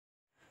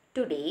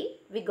Today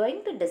we're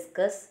going to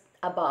discuss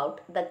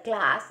about the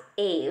class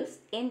Aves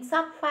in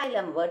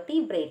subphylum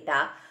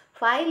Vertebrata,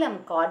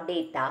 phylum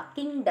Chordata,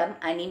 kingdom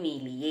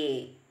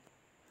Animaliae.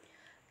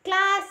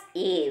 Class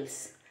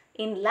Aves.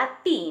 In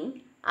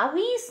Latin,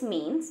 Aves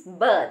means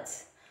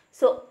birds.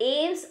 So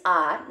Aves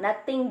are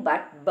nothing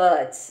but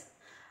birds.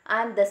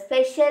 And the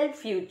special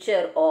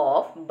feature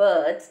of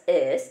birds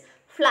is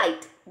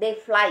flight. They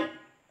fly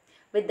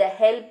with the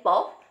help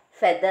of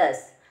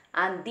feathers,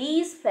 and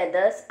these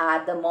feathers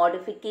are the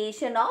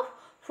modification of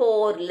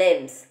four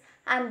limbs,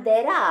 and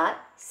there are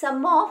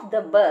some of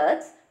the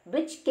birds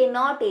which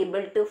cannot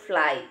able to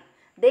fly.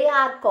 They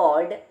are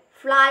called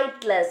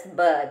flightless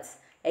birds.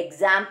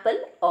 Example: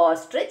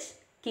 ostrich,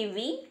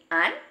 kiwi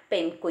and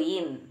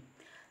penguin.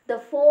 The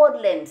four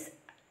limbs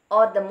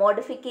or the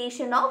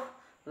modification of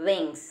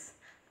wings.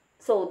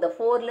 So the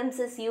four limbs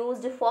is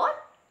used for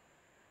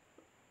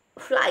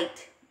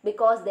flight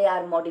because they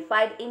are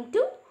modified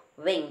into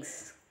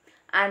wings,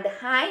 and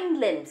hind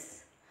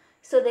limbs,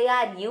 so they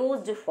are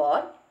used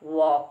for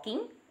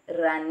walking,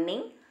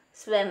 running,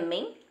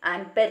 swimming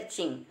and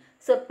perching.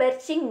 So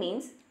perching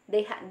means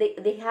they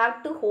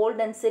have to hold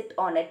and sit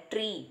on a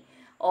tree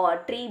or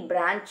tree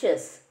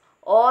branches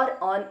or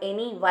on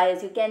any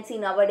wires. You can see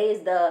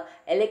nowadays the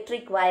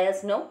electric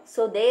wires, no?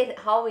 So there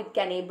how it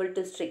can able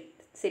to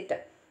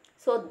sit.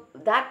 So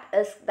that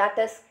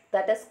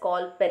is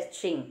called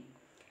perching.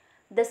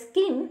 The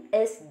skin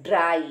is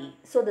dry.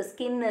 So the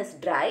skin is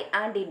dry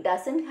and it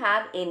doesn't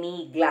have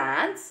any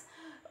glands.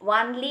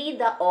 Only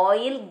the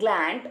oil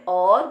gland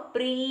or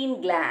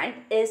preen gland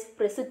is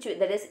present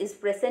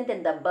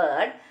in the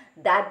bird.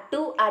 That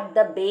too at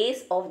the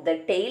base of the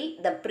tail,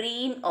 the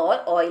preen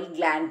or oil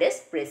gland is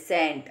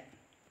present.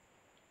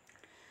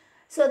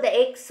 So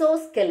the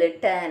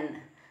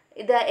exoskeleton.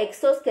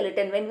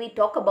 When we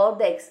talk about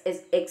the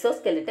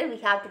exoskeleton, we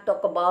have to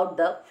talk about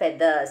the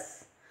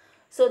feathers.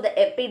 So the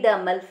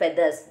epidermal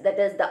feathers, that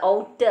is the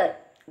outer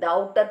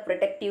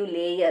protective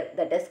layer,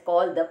 that is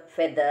called the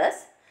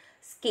feathers,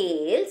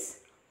 scales,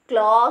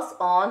 claws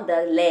on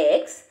the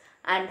legs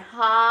and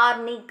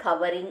horny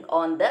covering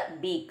on the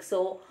beak.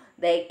 So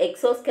the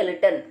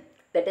exoskeleton,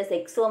 that is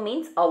exo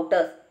means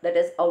outer, that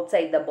is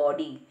outside the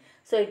body.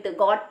 So it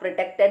got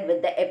protected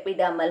with the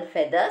epidermal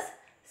feathers,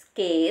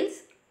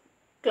 scales,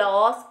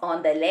 claws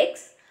on the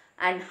legs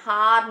and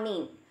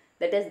horny,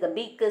 that is the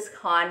beak is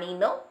horny,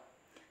 no?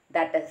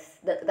 That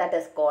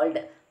is called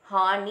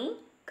horny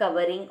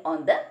covering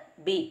on the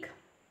beak.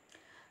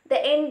 The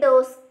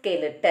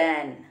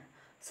endoskeleton.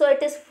 So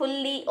it is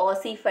fully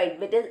ossified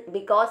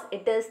because the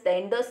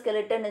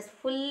endoskeleton is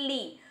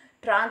fully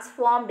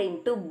transformed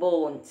into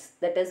bones,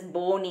 that is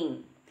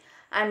bony.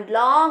 And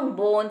long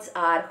bones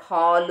are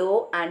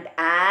hollow and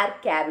air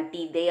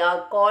cavity. They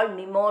are called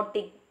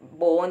pneumatic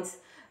bones,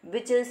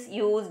 which is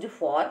used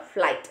for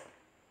flight.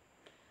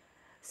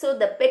 So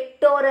the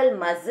pectoral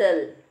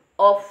muscle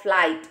of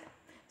flight.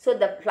 So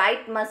the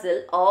flight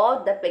muscle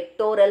or the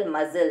pectoral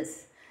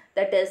muscles,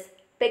 that is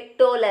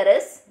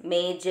pectoralis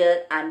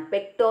major and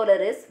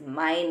pectoralis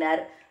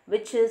minor,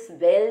 which is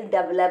well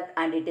developed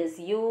and it is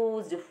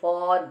used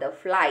for the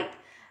flight,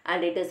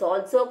 and it is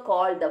also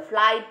called the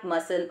flight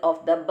muscle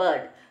of the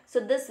bird. So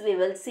this we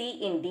will see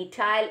in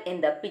detail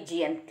in the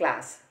pigeon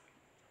class.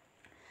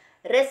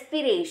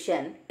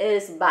 Respiration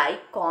is by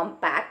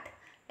compact,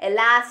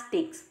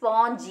 elastic,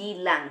 spongy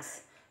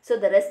lungs. So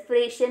the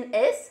respiration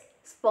is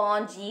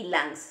spongy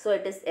lungs. So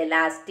it is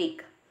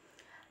elastic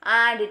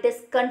and it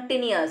is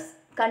continuous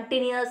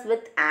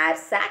with air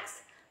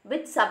sacs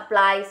which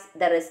supplies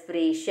the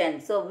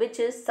respiration. So which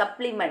is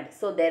supplement.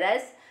 So there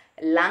is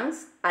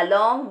lungs,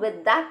 along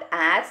with that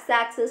air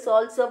sacs is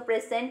also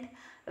present,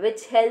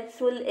 which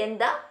helpful in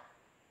the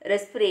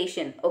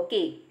respiration.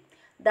 Okay.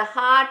 The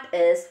heart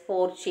is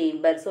 4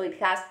 chamber. So it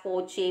has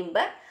 4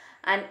 chamber.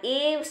 And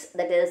Aves,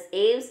 that is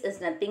Aves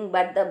is nothing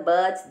but the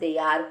birds. They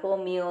are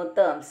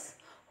homeotherms.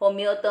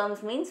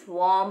 Homeotherms means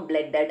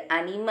warm-blooded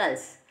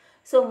animals.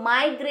 So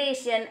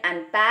migration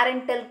and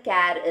parental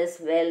care is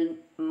well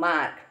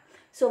marked.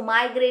 So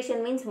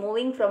migration means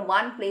moving from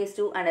one place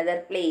to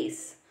another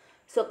place.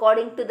 So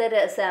according to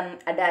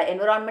the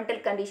environmental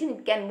condition,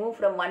 it can move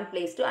from one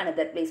place to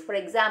another place. For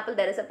example,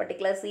 there is a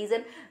particular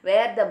season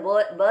where the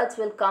birds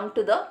will come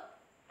to the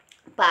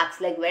parks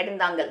like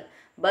Vedandangal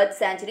bird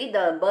sanctuary.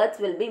 The birds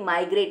will be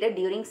migrated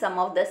during some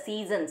of the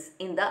seasons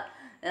in the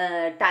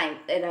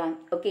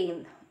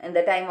in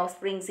the time of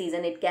spring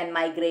season it can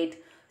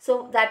migrate.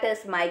 So that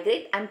is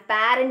migrate, and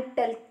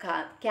parental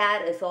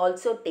care is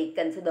also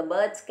taken. So the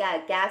birds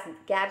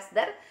cares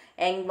their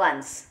young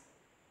ones.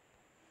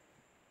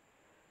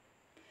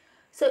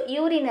 So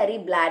urinary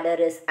bladder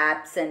is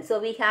absent. So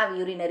we have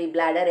urinary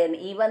bladder, and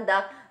even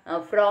the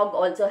frog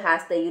also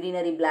has the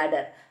urinary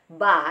bladder.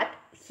 But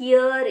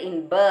here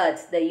in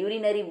birds, the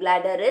urinary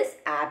bladder is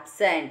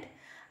absent.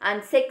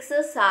 And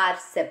sexes are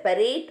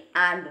separate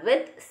and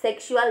with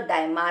sexual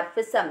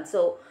dimorphism.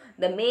 So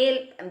the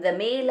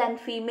male and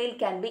female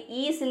can be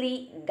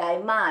easily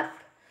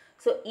dimorphed.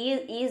 So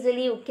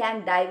easily you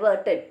can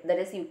divert it. That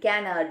is, you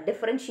can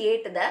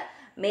differentiate the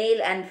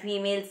male and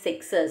female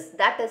sexes.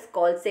 That is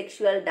called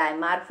sexual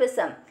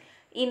dimorphism.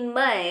 In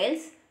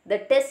males, the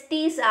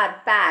testes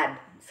are paired.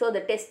 So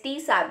the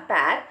testes are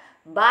paired,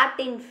 but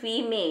in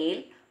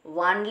female,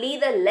 only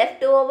the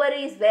left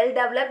ovary is well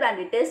developed and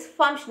it is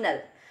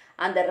functional.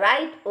 And the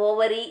right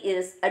ovary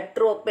is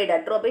atrophied.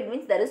 Atrophied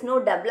means there is no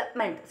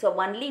development. So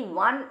only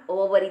one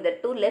ovary, the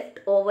two left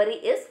ovary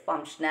is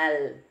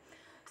functional.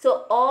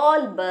 So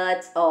all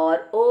birds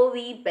are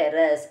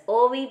oviparous.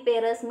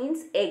 Oviparous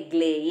means egg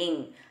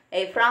laying.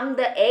 From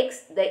the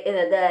eggs, the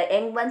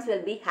young ones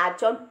will be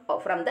hatched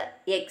out from the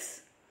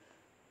eggs.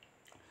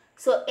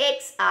 So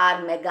eggs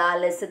are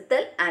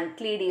megalocecal and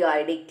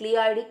cleidioidic.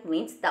 Cleidioidic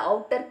means the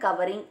outer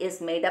covering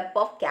is made up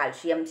of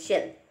calcium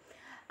shell.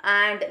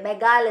 And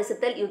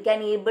megalocecal, you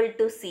can able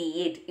to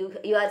see it.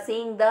 You are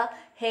seeing the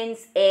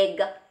hen's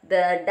egg,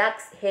 the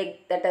duck's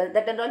egg,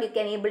 that and all you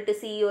can able to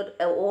see your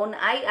own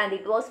eye, and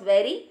it was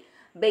very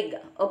big.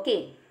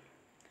 Okay.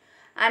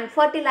 And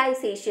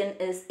fertilization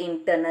is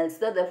internal.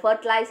 So the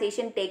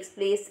fertilization takes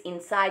place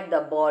inside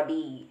the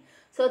body.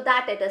 So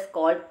that it is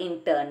called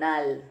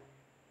internal.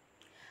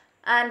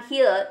 And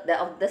here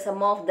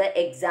some of the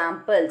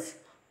examples: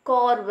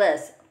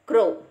 corvus,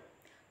 crow;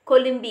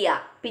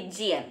 Columbia,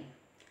 pigeon;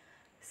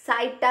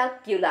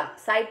 Psittacula.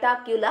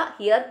 Psittacula,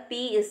 here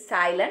P is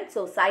silent,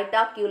 so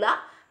Psittacula,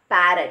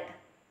 parrot;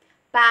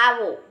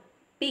 Pavo,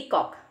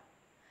 peacock;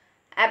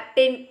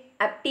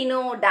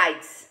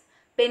 Aptenodytes,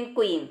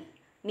 penguin;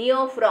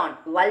 Neophron,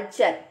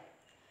 vulture;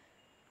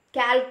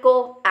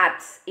 Calco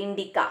apes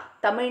indica,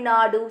 Tamil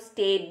Nadu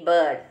state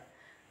bird;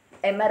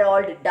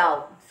 emerald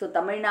dove. So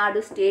Tamil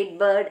Nadu state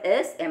bird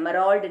is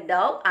emerald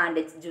dove and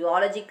its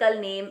zoological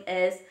name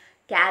is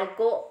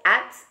Calco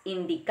apes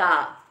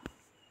indica.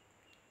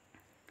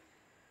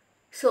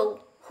 So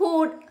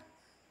hood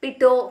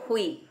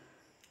pitohui.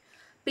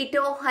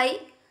 Pitohui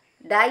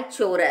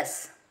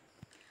dichorus.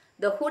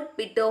 The hood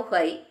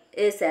pitohui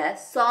is a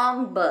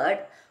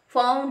songbird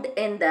found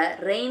in the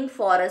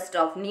rainforest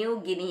of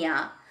New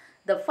Guinea,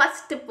 the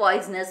first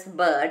poisonous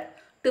bird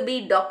to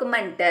be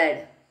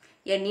documented.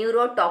 A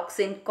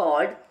neurotoxin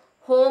called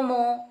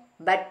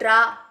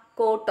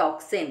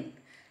homobatrachotoxin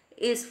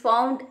is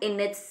found in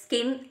its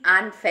skin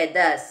and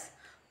feathers,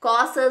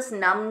 causes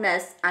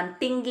numbness and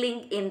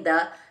tingling in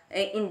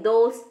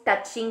those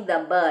touching the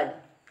bird.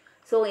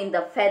 So in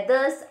the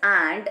feathers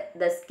and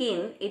the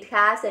skin, it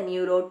has a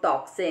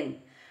neurotoxin.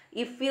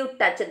 If you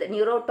touch the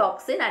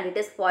neurotoxin, and it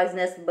is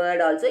poisonous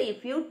bird also,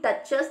 if you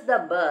touches the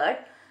bird,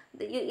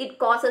 it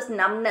causes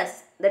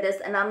numbness, that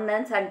is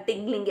numbness and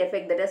tingling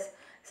effect, that is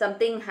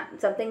something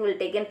will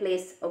take in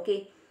place,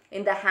 okay,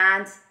 in the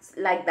hands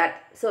like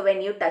that. So when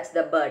you touch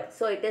the bird,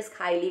 so it is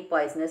highly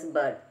poisonous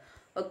bird,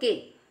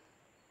 okay.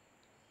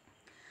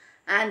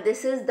 And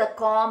this is the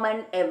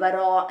common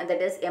emerald,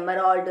 that is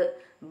emerald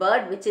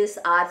bird, which is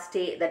our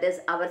state, that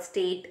is our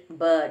state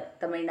bird,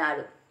 Tamil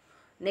Nadu.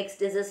 Next,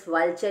 this is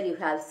vulture, you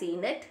have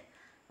seen it.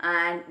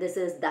 And this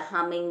is the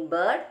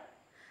hummingbird.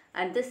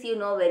 And this you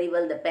know very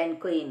well, the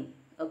penguin,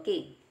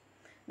 okay.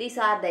 These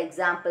are the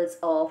examples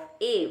of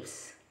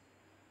aves.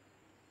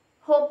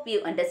 Hope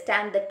you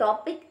understand the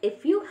topic.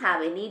 If you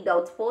have any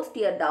doubts, post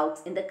your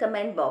doubts in the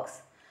comment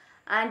box.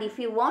 And if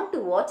you want to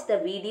watch the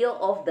video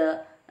of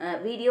the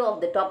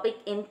topic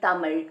in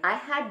Tamil, I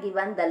had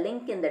given the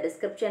link in the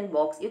description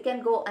box. You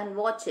can go and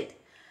watch it.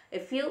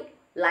 If you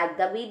like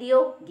the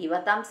video, give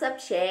a thumbs up,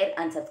 share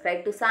and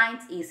subscribe to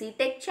Science Easy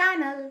Tech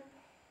channel.